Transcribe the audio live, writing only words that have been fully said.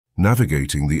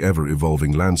Navigating the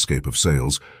ever-evolving landscape of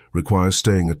sales requires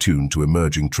staying attuned to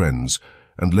emerging trends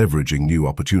and leveraging new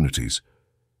opportunities.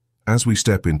 As we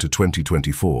step into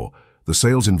 2024, the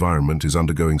sales environment is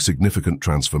undergoing significant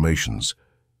transformations.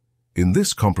 In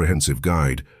this comprehensive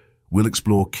guide, we'll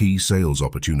explore key sales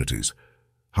opportunities,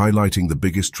 highlighting the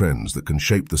biggest trends that can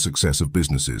shape the success of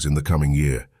businesses in the coming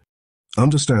year.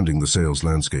 Understanding the sales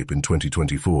landscape in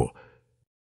 2024.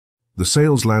 The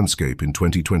sales landscape in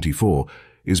 2024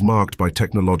 is marked by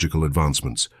technological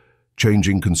advancements,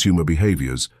 changing consumer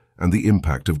behaviors, and the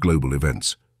impact of global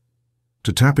events.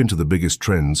 To tap into the biggest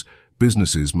trends,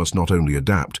 businesses must not only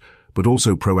adapt, but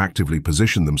also proactively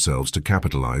position themselves to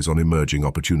capitalize on emerging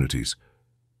opportunities.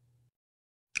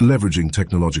 Leveraging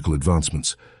technological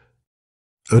advancements.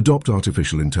 Adopt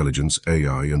artificial intelligence,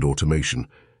 AI, and automation.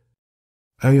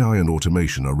 AI and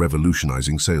automation are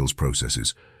revolutionizing sales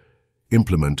processes.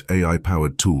 Implement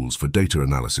AI-powered tools for data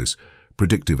analysis,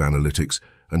 predictive analytics,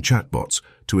 and chatbots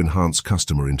to enhance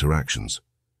customer interactions.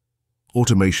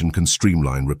 Automation can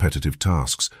streamline repetitive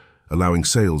tasks, allowing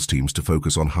sales teams to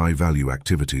focus on high-value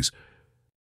activities.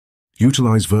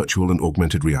 Utilize virtual and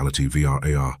augmented reality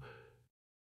 (VR/AR).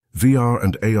 VR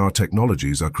and AR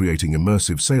technologies are creating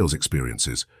immersive sales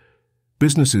experiences.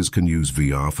 Businesses can use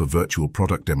VR for virtual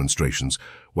product demonstrations,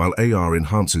 while AR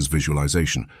enhances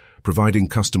visualization, providing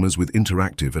customers with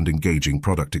interactive and engaging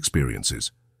product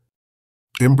experiences.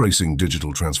 Embracing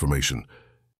digital transformation.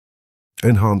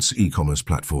 Enhance e-commerce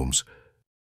platforms.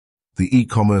 The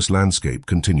e-commerce landscape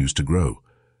continues to grow.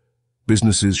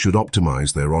 Businesses should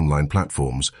optimize their online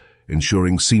platforms,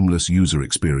 ensuring seamless user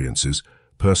experiences,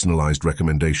 personalized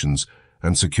recommendations,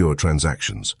 and secure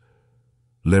transactions.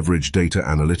 Leverage data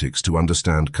analytics to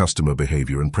understand customer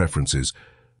behavior and preferences.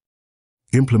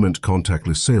 Implement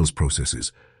contactless sales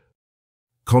processes.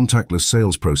 Contactless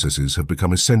sales processes have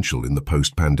become essential in the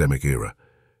post-pandemic era.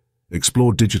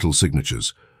 Explore digital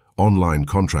signatures, online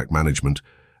contract management,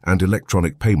 and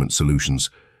electronic payment solutions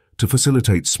to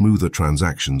facilitate smoother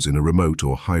transactions in a remote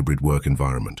or hybrid work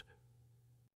environment.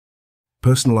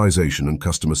 Personalization and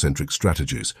customer-centric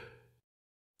strategies.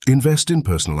 Invest in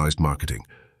personalized marketing.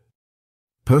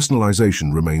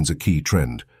 Personalization remains a key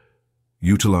trend.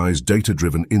 Utilize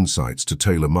data-driven insights to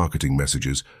tailor marketing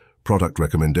messages, product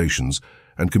recommendations,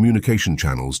 and communication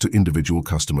channels to individual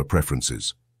customer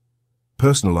preferences.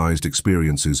 Personalized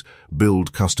experiences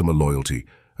build customer loyalty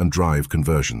and drive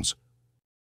conversions.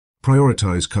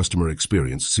 Prioritize customer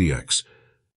experience (CX).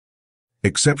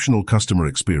 Exceptional customer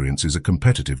experience is a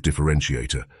competitive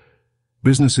differentiator.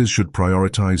 Businesses should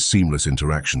prioritize seamless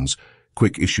interactions,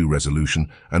 quick issue resolution,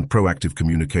 and proactive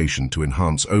communication to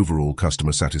enhance overall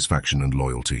customer satisfaction and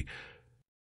loyalty.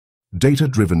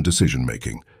 Data-driven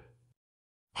decision-making.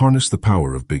 Harness the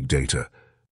power of big data.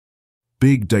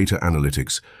 Big data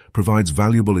analytics provides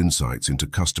valuable insights into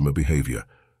customer behavior,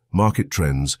 market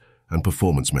trends, and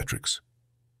performance metrics.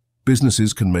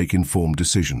 Businesses can make informed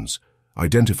decisions,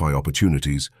 identify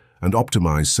opportunities, and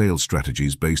optimize sales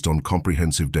strategies based on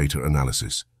comprehensive data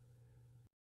analysis.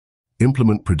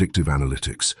 Implement predictive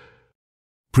analytics.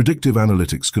 Predictive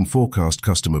analytics can forecast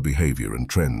customer behavior and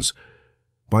trends.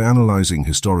 By analyzing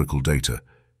historical data,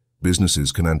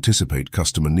 businesses can anticipate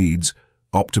customer needs,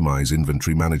 optimize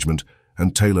inventory management,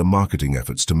 and tailor marketing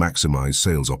efforts to maximize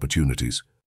sales opportunities.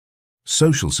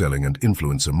 Social selling and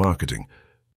influencer marketing.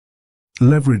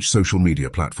 Leverage social media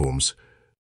platforms.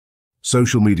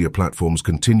 Social media platforms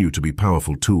continue to be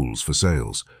powerful tools for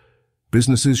sales.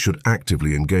 Businesses should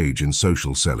actively engage in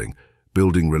social selling,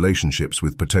 building relationships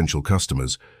with potential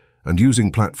customers, and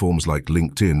using platforms like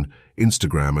LinkedIn,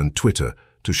 Instagram, and Twitter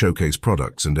to showcase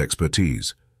products and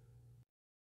expertise.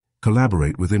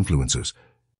 Collaborate with influencers.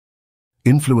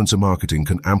 Influencer marketing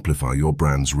can amplify your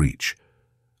brand's reach.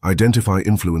 Identify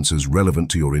influencers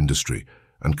relevant to your industry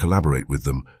and collaborate with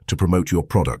them to promote your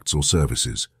products or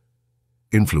services.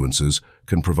 Influencers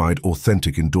can provide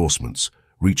authentic endorsements,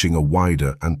 reaching a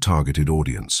wider and targeted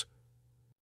audience.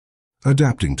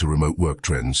 Adapting to remote work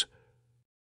trends.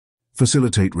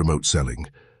 Facilitate remote selling.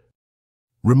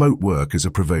 Remote work is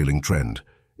a prevailing trend,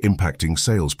 impacting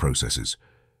sales processes.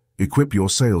 Equip your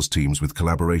sales teams with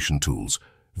collaboration tools,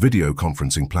 video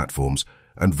conferencing platforms,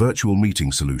 and virtual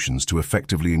meeting solutions to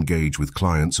effectively engage with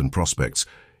clients and prospects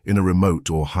in a remote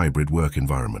or hybrid work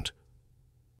environment.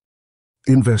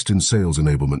 Invest in sales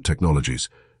enablement technologies.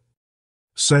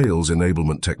 Sales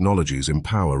enablement technologies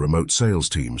empower remote sales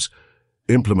teams.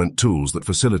 Implement tools that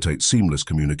facilitate seamless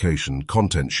communication,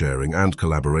 content sharing, and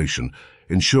collaboration,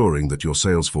 ensuring that your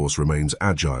sales force remains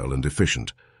agile and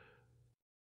efficient.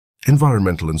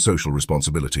 Environmental and social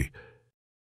responsibility.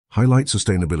 Highlight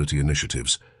sustainability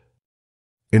initiatives.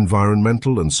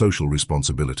 Environmental and social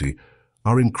responsibility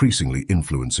are increasingly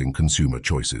influencing consumer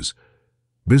choices.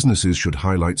 Businesses should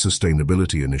highlight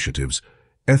sustainability initiatives,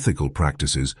 ethical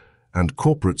practices, and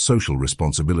corporate social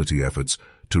responsibility efforts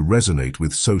to resonate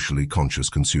with socially conscious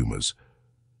consumers.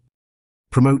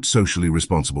 Promote socially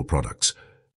responsible products.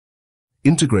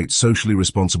 Integrate socially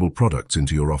responsible products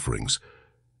into your offerings.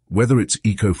 Whether it's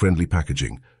eco-friendly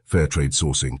packaging, fair trade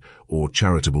sourcing, or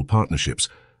charitable partnerships,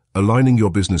 aligning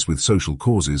your business with social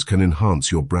causes can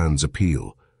enhance your brand's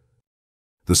appeal.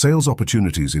 The sales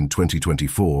opportunities in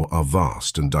 2024 are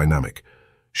vast and dynamic,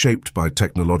 shaped by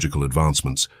technological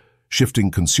advancements,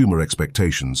 shifting consumer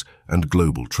expectations, and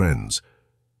global trends.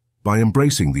 By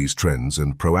embracing these trends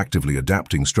and proactively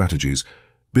adapting strategies,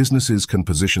 businesses can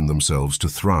position themselves to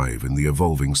thrive in the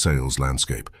evolving sales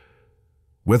landscape.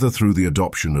 Whether through the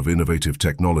adoption of innovative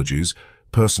technologies,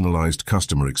 personalized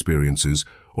customer experiences,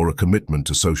 or a commitment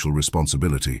to social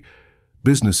responsibility,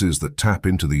 businesses that tap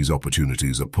into these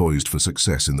opportunities are poised for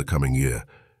success in the coming year.